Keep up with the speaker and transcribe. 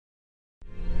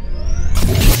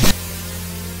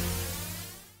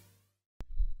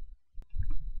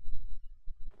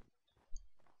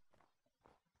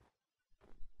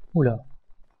Oula,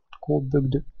 gros bug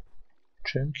de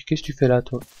junk. Qu'est-ce que tu fais là,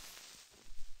 toi?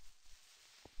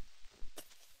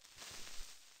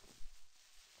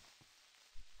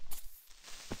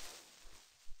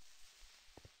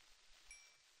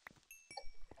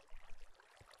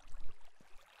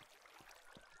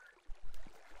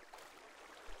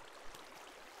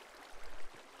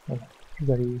 Voilà, je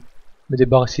vais aller me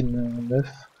débarrasser de mon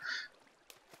œuf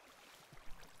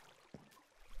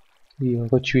et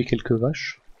retuer quelques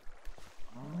vaches.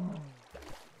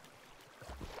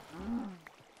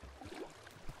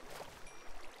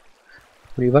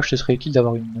 Pour les vaches, ce serait utile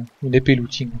d'avoir une épée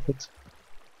looting en fait.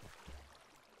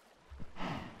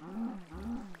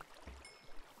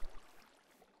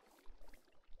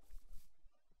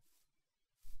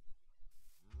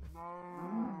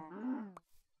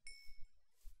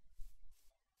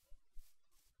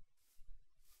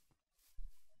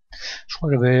 Je crois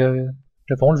que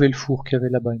j'avais enlevé le four qu'il y avait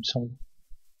là-bas, il me semble.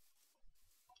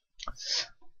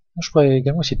 Je pourrais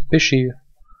également essayer de pêcher.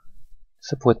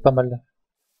 Ça pourrait être pas mal.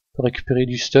 On peut récupérer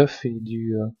du stuff et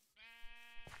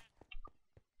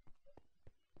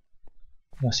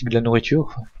ainsi que de la nourriture.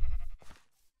 Enfin.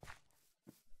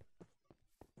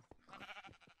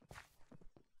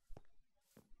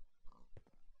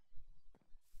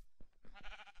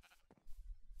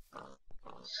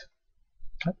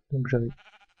 Ah, donc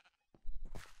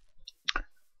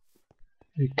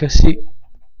j'ai cassé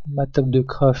ma table de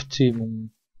craft et mon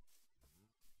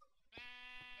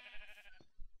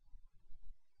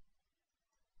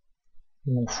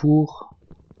four.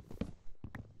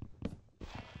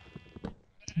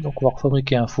 Donc on va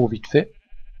refabriquer un four vite fait.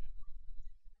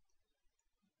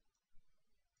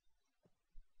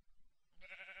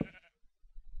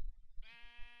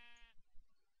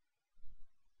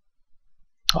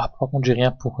 Ah, par contre j'ai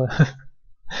rien pour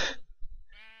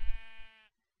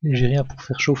j'ai rien pour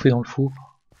faire chauffer dans le four.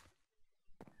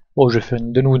 Bon, je vais faire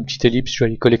de nouveau une petite ellipse, je vais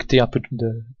aller collecter un peu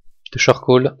de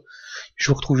charcoal. Je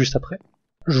vous retrouve juste après.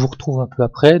 Je vous retrouve un peu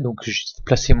après, donc j'ai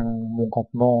placé mon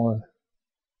campement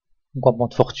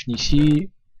de fortune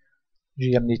ici.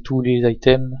 J'ai amené tous les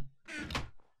items.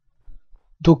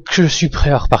 Donc je suis prêt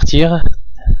à repartir.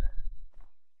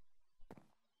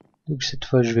 Donc cette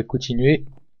fois je vais continuer.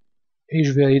 Et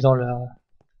je vais aller dans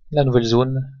la nouvelle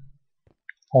zone.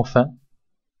 Enfin.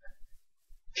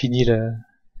 Fini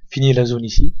la zone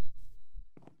ici.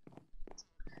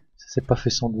 Ça s'est pas fait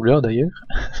sans douleur d'ailleurs.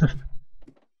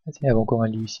 Ah, tiens, il y avait encore un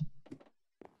lit ici.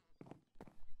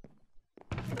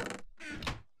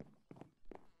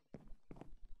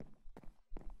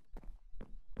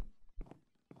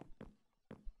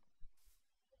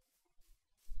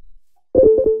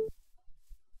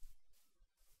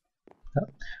 Ah,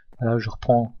 voilà, je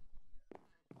reprends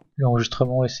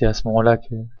l'enregistrement et c'est à ce moment-là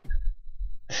que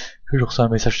je reçois un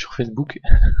message sur Facebook.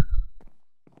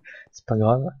 C'est pas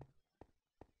grave.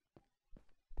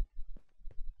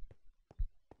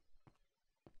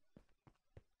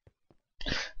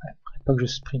 Pas que je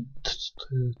sprint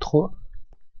trop.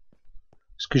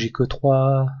 Parce que j'ai que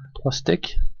 3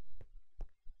 steaks.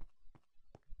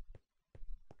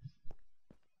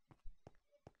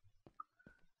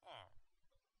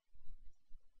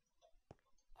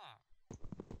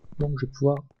 Donc je vais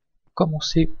pouvoir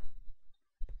commencer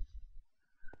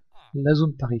la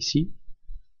zone par ici.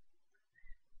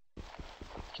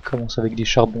 Qui commence avec des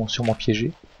charbons sûrement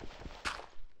piégés.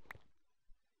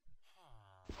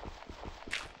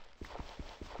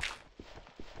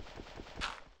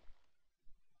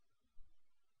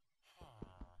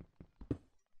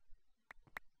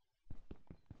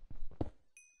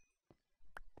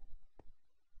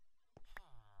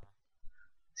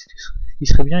 Ce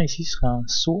qui serait bien ici ce serait un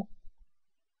seau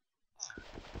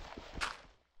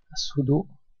d'eau.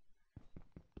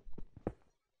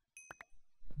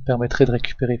 Permettrait de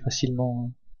récupérer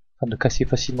facilement, enfin de casser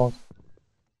facilement.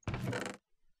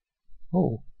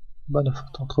 Oh, bonne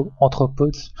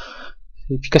entrepôt.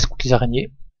 C'est efficace contre les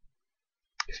araignées.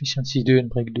 Efficiency 2 et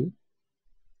break 2.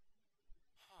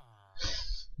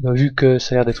 Bah, vu que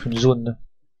ça a l'air d'être une zone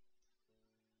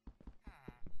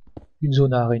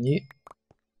à araignées,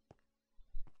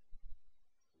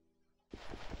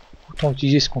 autant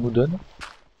utiliser ce qu'on nous donne.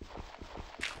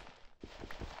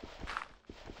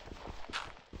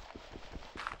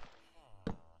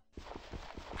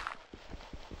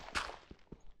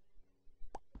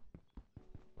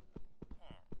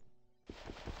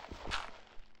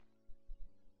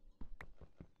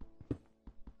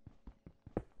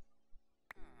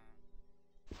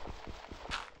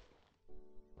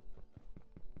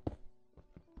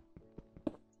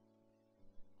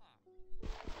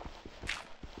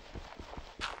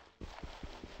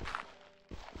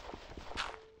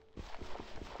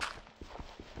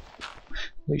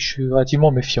 Oui, je suis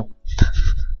relativement méfiant.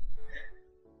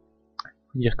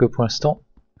 Faut dire que pour l'instant,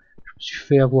 je me suis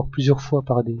fait avoir plusieurs fois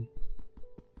par des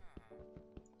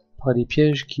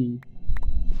pièges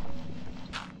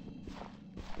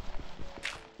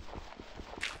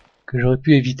que j'aurais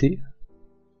pu éviter.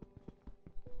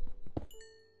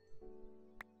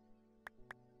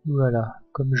 Voilà,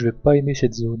 comme je vais pas aimer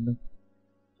cette zone.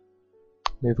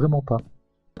 Mais vraiment pas.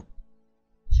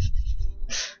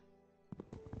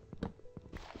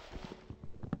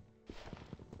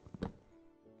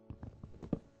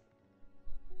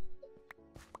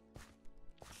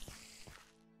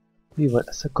 Et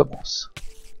voilà, ça commence.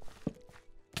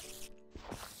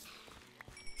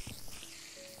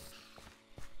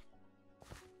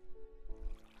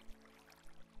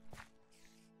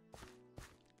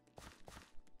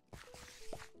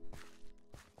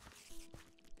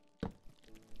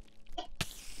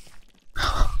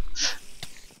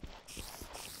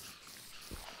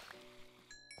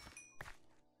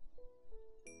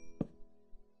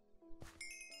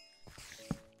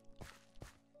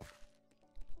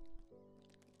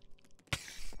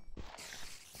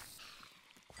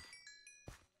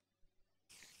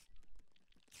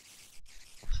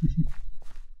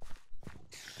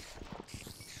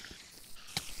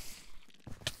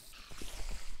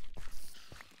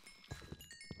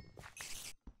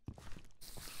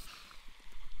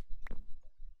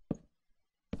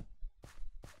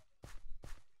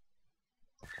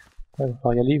 Il va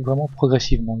falloir y aller vraiment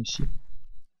progressivement ici.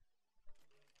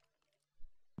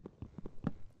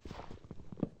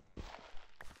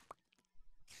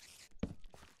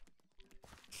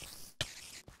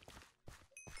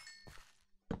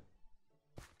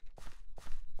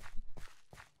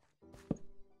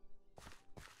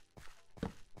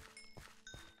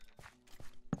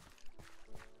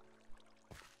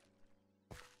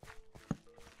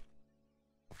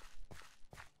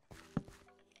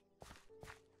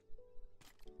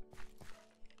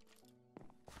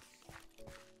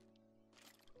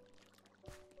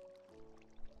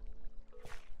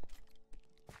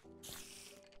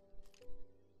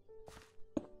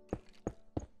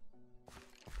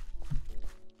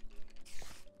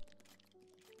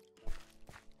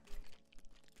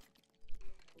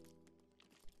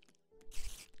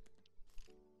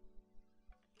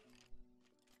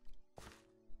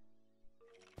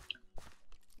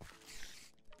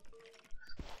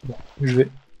 Bon, je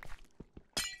vais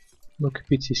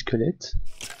m'occuper de ces squelettes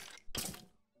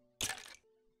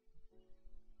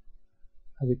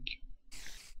avec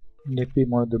une épée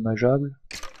moins dommageable.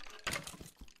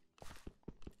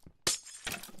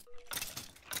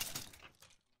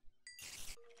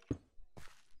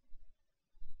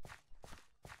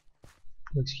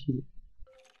 Où est-ce qu'il est?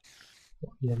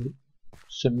 Bon, il allait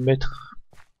se mettre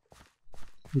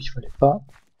où il fallait pas.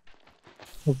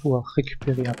 On va pouvoir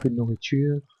récupérer un peu de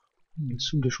nourriture, une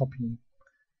soupe de champignons.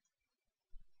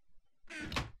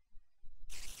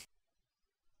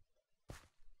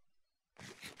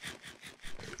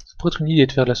 Ça pourrait être une idée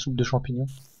de faire de la soupe de champignons.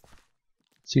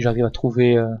 Si j'arrive à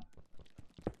trouver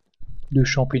 2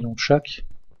 champignons de chaque,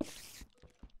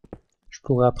 je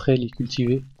pourrais après les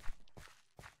cultiver.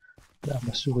 Là,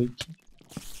 ma souris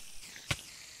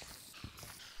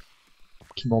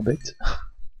qui m'embête.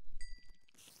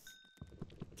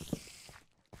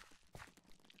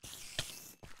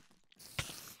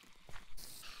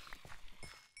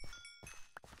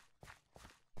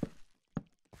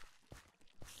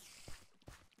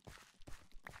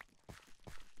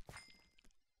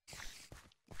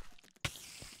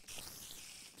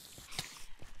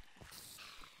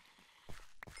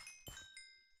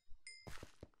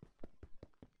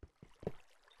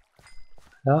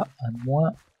 Là, à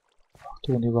moins, on va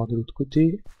retourner voir de l'autre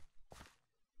côté.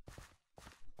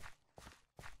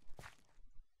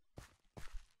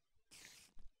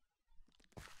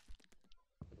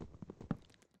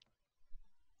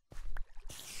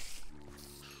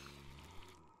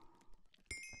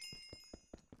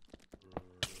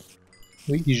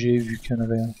 Oui, j'ai vu qu'il y en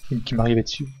avait une qui m'arrivait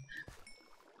dessus.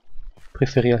 Je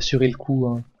préférais assurer le coup.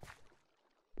 Hein.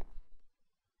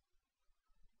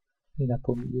 Il n'a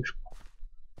pas au milieu, je crois.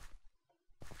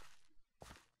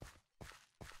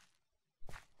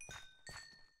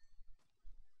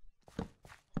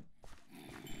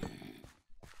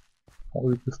 Bon,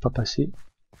 eux, ils peuvent pas passer.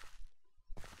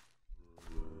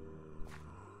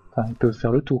 Enfin, ils peuvent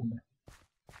faire le tour, mais...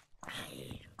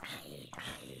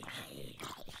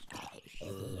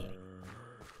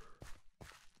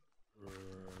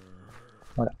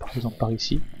 Voilà, par exemple par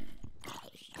ici.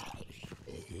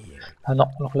 Ah non,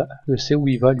 alors là, je sais où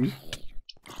il va, lui.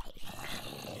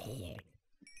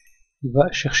 Il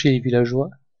va chercher les villageois.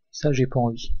 Ça j'ai pas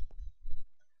envie.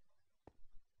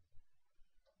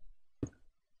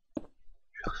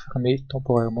 Je vais refermer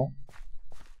temporairement.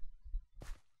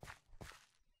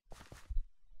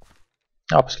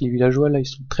 Alors parce que les villageois là ils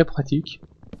sont très pratiques.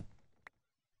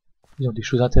 Ils ont des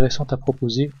choses intéressantes à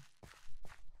proposer.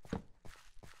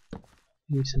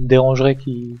 Et ça me dérangerait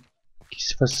qu'ils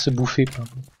se fassent se bouffer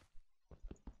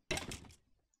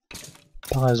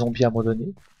par un zombie à un moment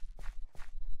donné.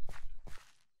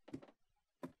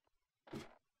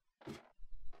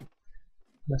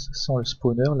 Là ça sent le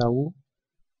spawner là-haut.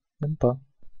 Même pas.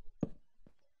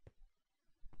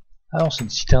 Ah non, c'est une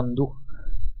citerne d'eau.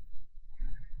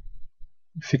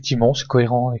 Effectivement, c'est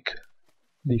cohérent avec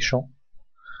les champs.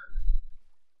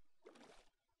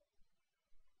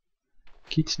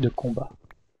 Kit de combat.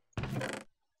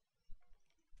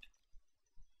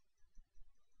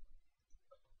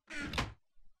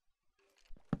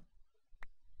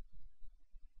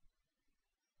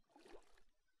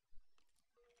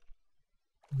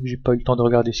 J'ai pas eu le temps de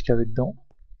regarder ce qu'il y avait dedans.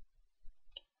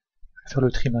 Je vais faire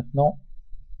le tri maintenant.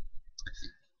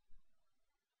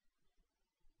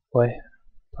 Ouais,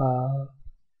 pas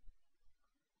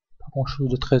grand chose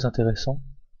de très intéressant.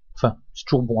 Enfin, c'est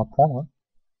toujours bon à prendre. Hein.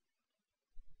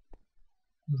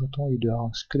 J'entends il doit y avoir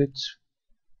un squelette.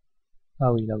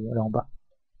 Ah oui, là en bas.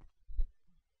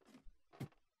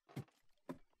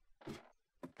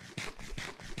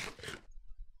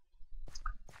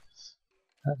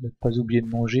 Ah, ne pas oublier de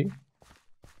manger.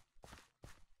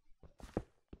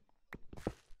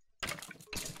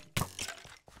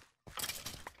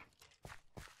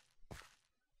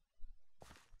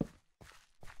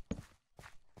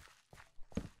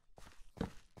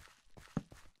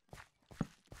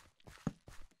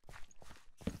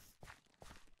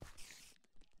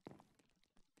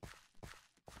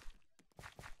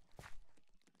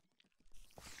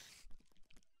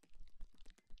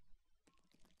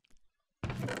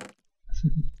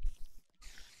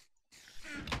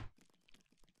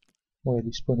 Bon, il y a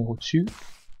des spawners au-dessus.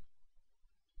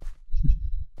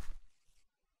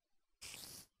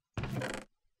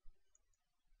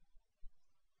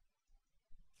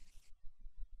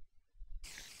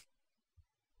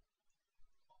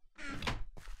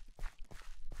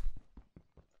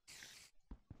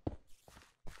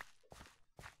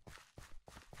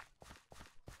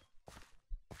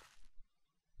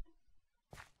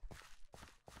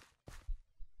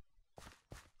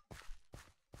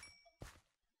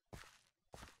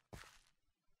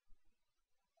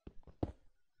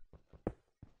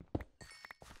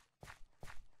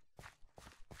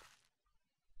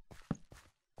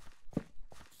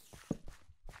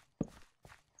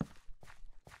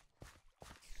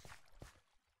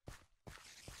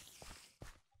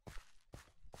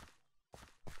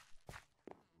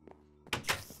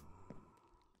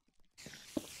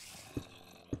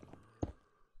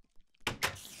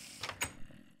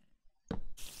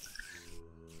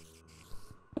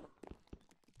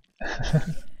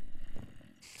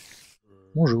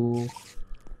 Bonjour.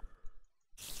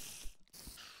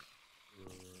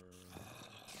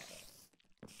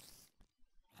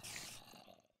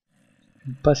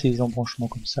 J'aime pas ces embranchements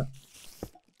comme ça.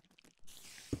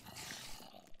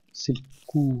 C'est le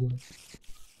coup